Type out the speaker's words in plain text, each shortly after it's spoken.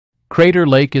Crater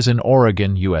Lake is in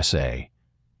Oregon, USA.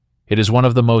 It is one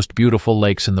of the most beautiful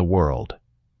lakes in the world.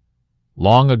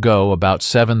 Long ago, about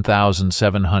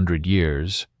 7,700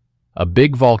 years, a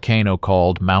big volcano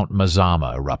called Mount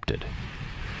Mazama erupted.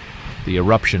 The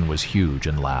eruption was huge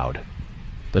and loud.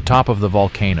 The top of the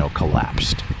volcano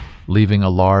collapsed, leaving a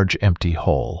large empty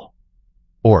hole,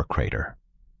 or crater.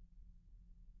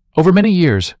 Over many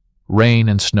years, rain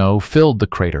and snow filled the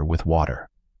crater with water.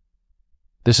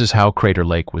 This is how Crater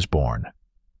Lake was born.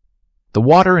 The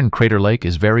water in Crater Lake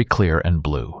is very clear and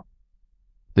blue.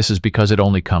 This is because it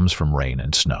only comes from rain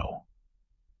and snow.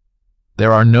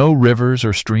 There are no rivers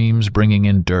or streams bringing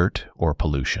in dirt or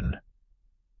pollution.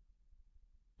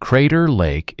 Crater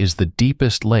Lake is the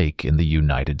deepest lake in the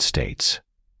United States.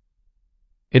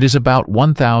 It is about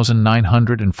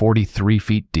 1,943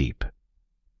 feet deep.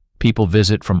 People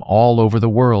visit from all over the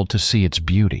world to see its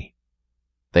beauty.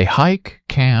 They hike,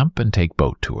 camp, and take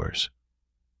boat tours.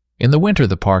 In the winter,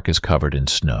 the park is covered in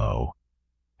snow,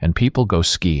 and people go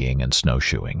skiing and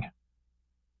snowshoeing.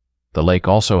 The lake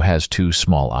also has two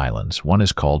small islands. One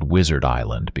is called Wizard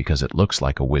Island because it looks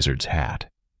like a wizard's hat.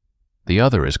 The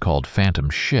other is called Phantom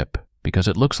Ship because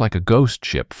it looks like a ghost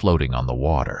ship floating on the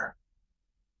water.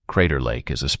 Crater Lake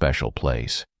is a special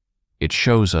place. It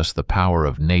shows us the power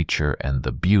of nature and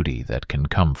the beauty that can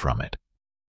come from it.